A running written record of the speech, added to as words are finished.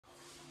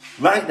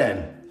Right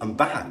then, I'm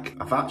back.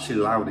 I've actually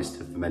allowed this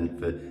to ferment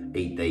for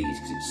 8 days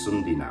because it's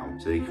Sunday now,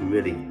 so you can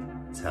really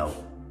tell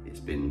it's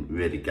been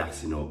really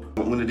gassing up.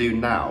 What I'm going to do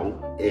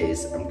now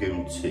is I'm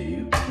going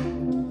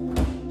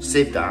to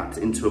sieve that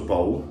into a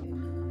bowl,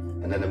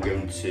 and then I'm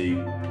going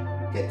to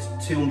get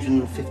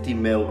 250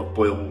 ml of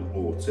boiled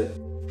water,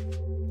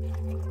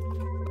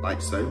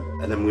 like so,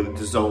 and then I'm going to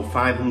dissolve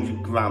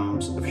 500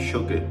 grams of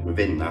sugar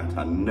within that.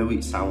 I know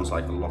it sounds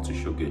like a lot of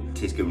sugar.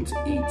 It is going to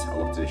eat a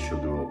lot of the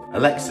sugar up.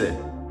 Alexa,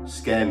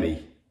 scare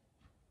me.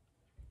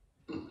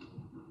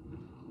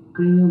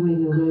 Bring away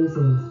your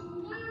roses,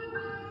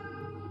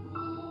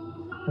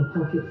 a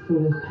pocket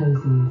full of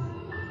posies,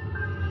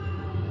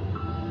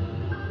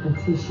 a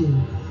tissue,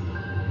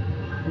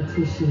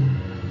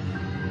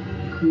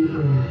 you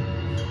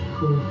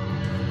all.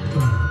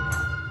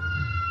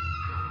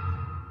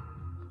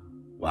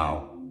 Wow,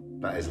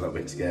 that is a little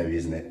bit scary,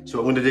 isn't it? So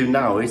what I'm going to do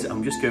now is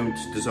I'm just going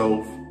to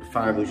dissolve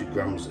 500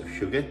 grams of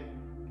sugar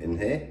in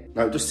here.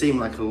 Now it does seem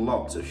like a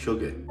lot of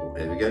sugar, but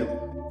here we go.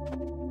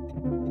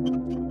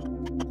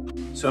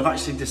 So I've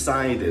actually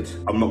decided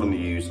I'm not going to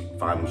use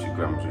 500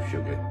 grams of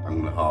sugar.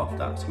 I'm going to half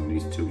that, so I'm going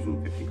to use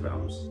 250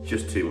 grams.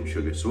 Just too much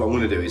sugar. So what I'm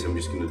going to do is I'm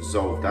just going to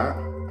dissolve that.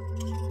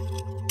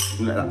 I'm going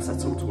to let that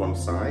settle to one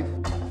side.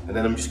 And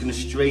then I'm just going to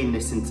strain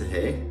this into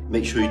here.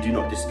 Make sure you do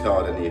not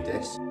discard any of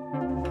this.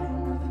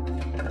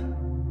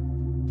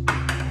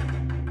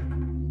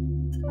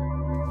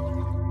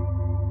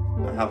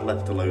 I have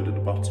left a load at the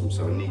bottom,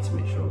 so I need to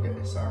make sure I get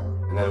this out.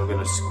 And then I'm going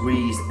to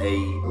squeeze a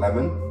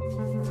lemon.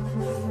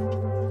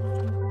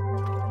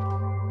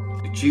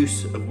 The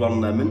juice of 1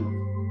 lemon,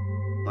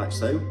 like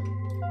so.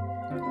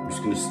 I'm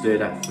just going to stir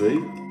that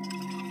through.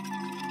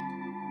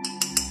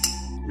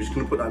 I'm just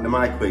going to put that in the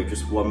microwave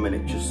just for 1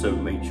 minute, just so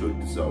make sure it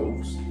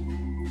dissolves.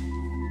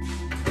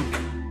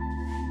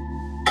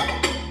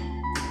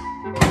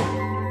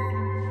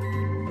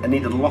 I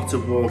need a lot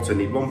of water. I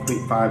need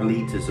 1.5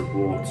 litres of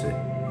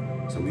water.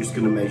 So I'm just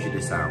going to measure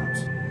this out.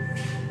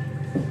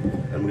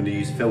 I'm going to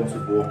use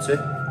filtered water.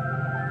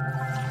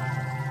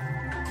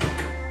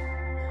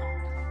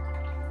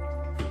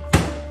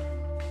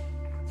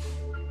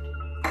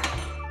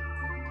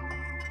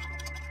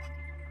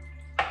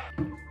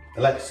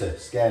 Alexa,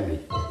 scare me.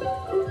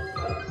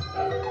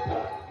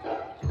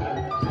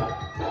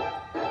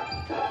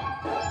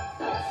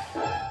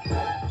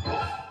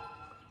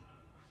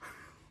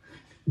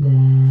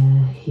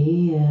 They're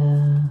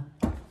here.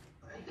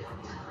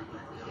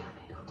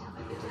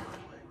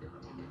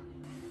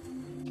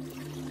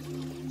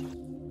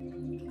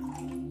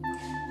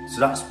 So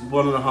that's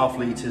 1.5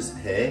 litres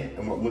here,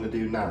 and what I'm going to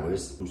do now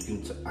is I'm just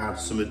going to add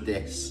some of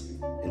this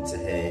into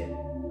here.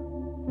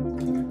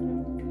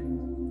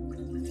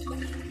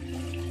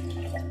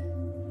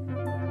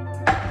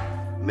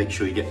 Make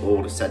sure you get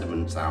all the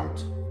sediments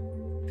out.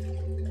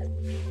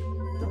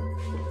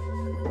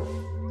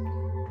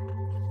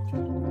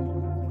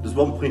 There's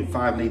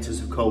 1.5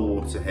 litres of cold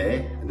water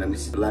here, and then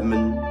this is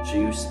lemon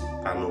juice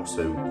and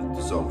also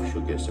dissolved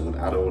sugar. So I'm going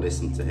to add all this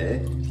into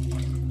here.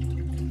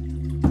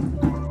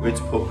 I'm going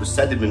to put the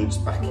sediments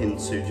back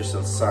into just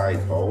a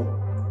side bowl,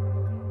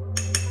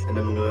 and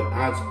then I'm going to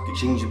add the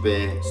ginger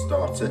beer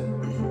starter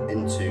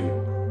into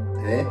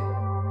here.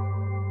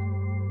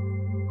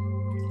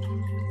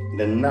 And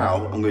then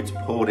now I'm going to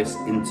pour this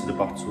into the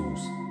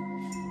bottles.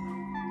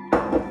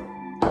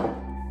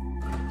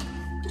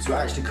 So it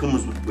actually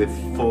comes with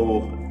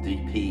 4 of the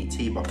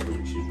PET bottles,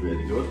 which is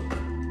really good.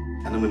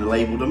 And I'm going to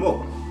label them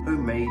up.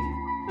 Homemade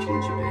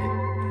ginger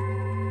beer.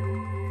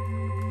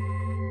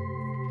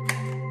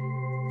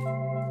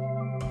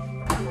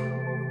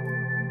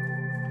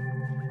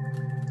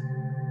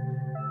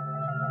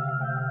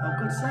 How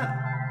good's that?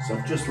 So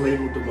I've just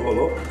labelled them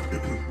all up,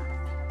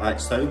 like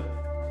so.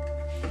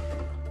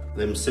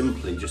 Then I'm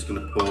simply just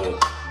going to pour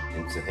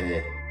into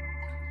here.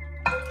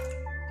 I'm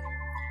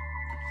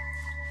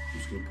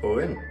just going to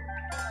pour in.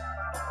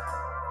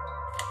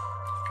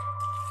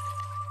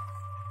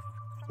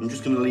 I'm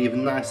just going to leave a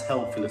nice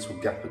healthy little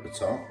gap at the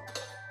top.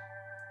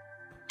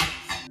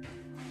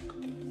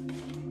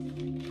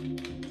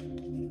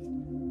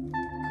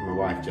 My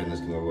wife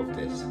Jenna's going to love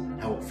this.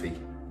 Healthy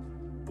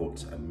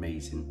but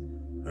amazing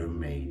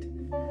homemade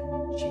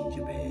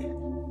ginger beer.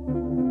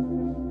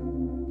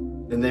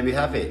 And there we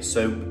have it.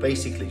 So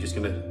basically just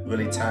going to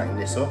really tighten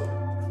this up.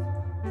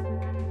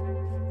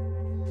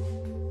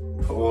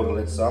 Put all the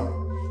lids on.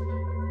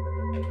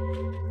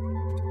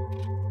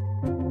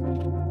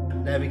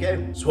 There we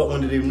go. So what I'm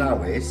going to do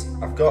now is,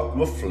 I've got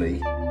roughly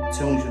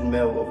 200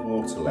 ml of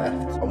water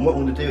left. And what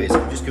I'm going to do is,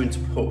 I'm just going to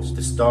put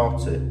the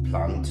starter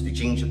plant, the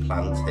ginger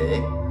plant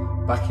here,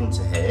 back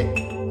into here.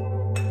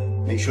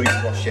 Make sure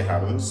you wash your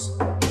hands.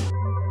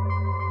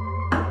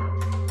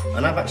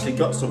 And I've actually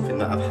got something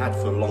that I've had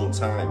for a long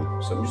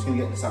time. So I'm just going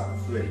to get this out of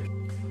the fridge.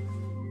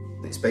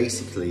 It's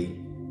basically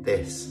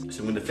this. So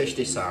I'm going to fish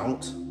this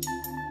out.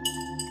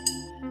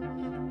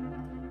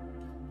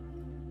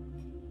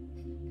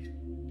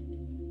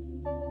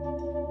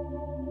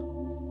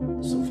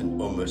 Something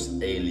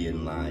almost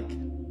alien-like.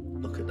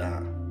 Look at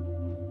that.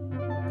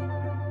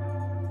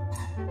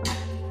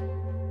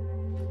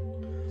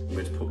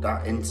 we're going to put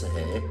that into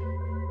here.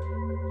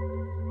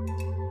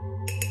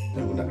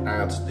 Then we're going to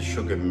add the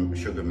sugar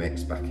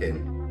mix back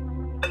in.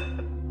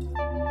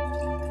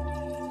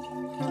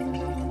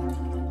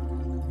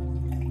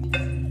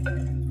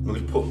 We're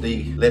going to put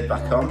the lid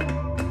back on.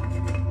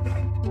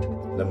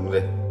 Then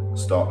we're going to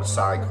start the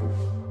cycle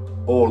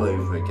all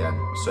over again.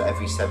 So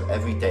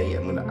every day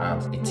I'm going to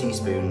add a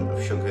teaspoon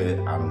of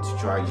sugar and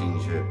dry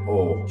ginger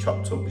or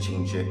chopped up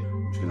ginger.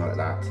 I'm just going to let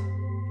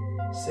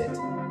that sit.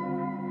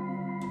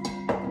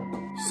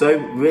 So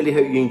really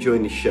hope you're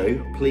enjoying the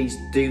show. Please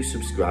do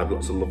subscribe,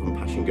 lots of love and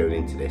passion going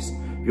into this.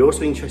 It'd be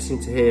also interesting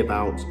to hear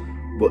about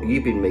what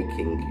you've been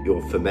making,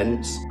 your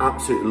ferments.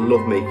 Absolutely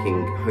love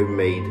making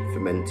homemade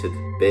fermented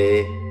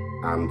beer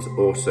and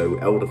also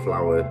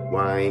elderflower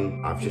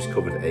wine. I've just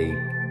covered a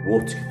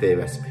water kefir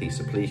recipe,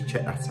 so please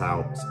check that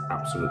out. It's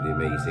absolutely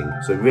amazing.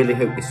 So really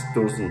hope this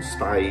does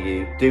inspire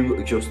you. Do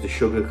adjust the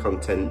sugar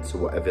content to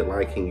whatever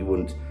liking you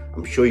want.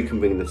 I'm sure you can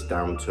bring this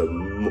down to a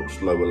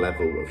much lower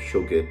level of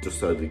sugar, just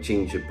so the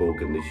ginger bug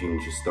and the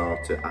ginger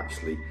starter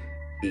actually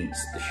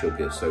eats the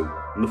sugar. So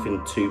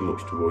nothing too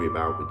much to worry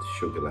about with the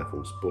sugar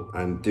levels, but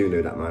I do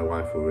know that my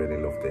wife will really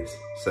love this.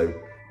 So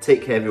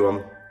take care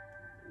everyone,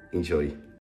 enjoy.